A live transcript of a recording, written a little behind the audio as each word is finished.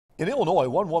In Illinois,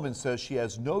 one woman says she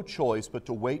has no choice but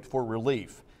to wait for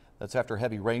relief. That's after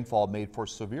heavy rainfall made for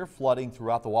severe flooding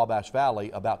throughout the Wabash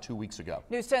Valley about 2 weeks ago.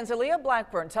 News 10's Aaliyah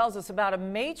Blackburn tells us about a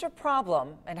major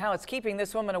problem and how it's keeping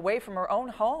this woman away from her own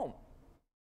home.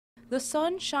 The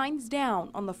sun shines down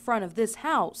on the front of this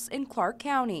house in Clark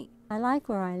County. I like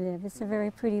where I live. It's a very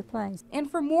pretty place.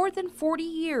 And for more than 40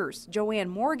 years, Joann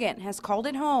Morgan has called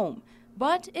it home.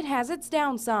 But it has its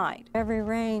downside. Every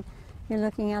rain, you're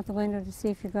looking out the window to see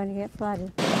if you're going to get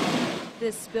flooded.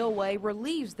 This spillway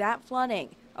relieves that flooding.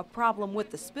 A problem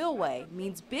with the spillway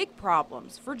means big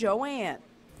problems for Joann.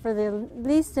 For the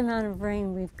least amount of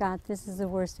rain we've got, this is the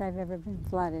worst I've ever been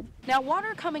flooded. Now,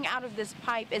 water coming out of this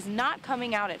pipe is not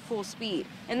coming out at full speed,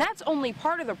 and that's only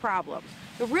part of the problem.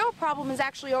 The real problem is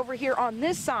actually over here on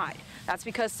this side. That's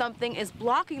because something is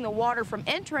blocking the water from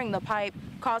entering the pipe,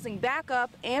 causing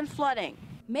backup and flooding,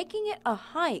 making it a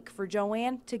hike for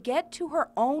Joann to get to her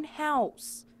own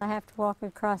house. I have to walk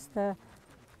across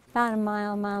about a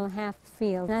mile and a half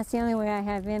field. And that's the only way I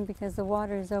have in because the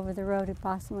water is over the road at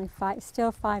approximately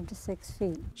still 5 to 6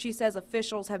 feet. She says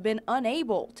officials have been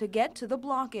unable to get to the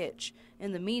blockage.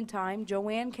 In the meantime,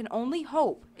 Joann can only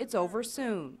hope it's over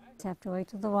soon. I just have to wait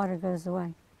till the water goes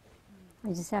away. I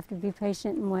just have to be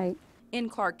patient and wait. In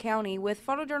Clark County with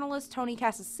photojournalist Tony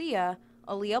Casasilla,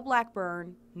 Aaliyah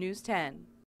Blackburn, News 10.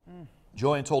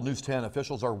 Joann told News 10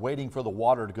 officials are waiting for the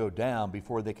water to go down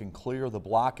before they can clear the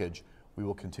blockage. We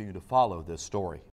will continue to follow this story.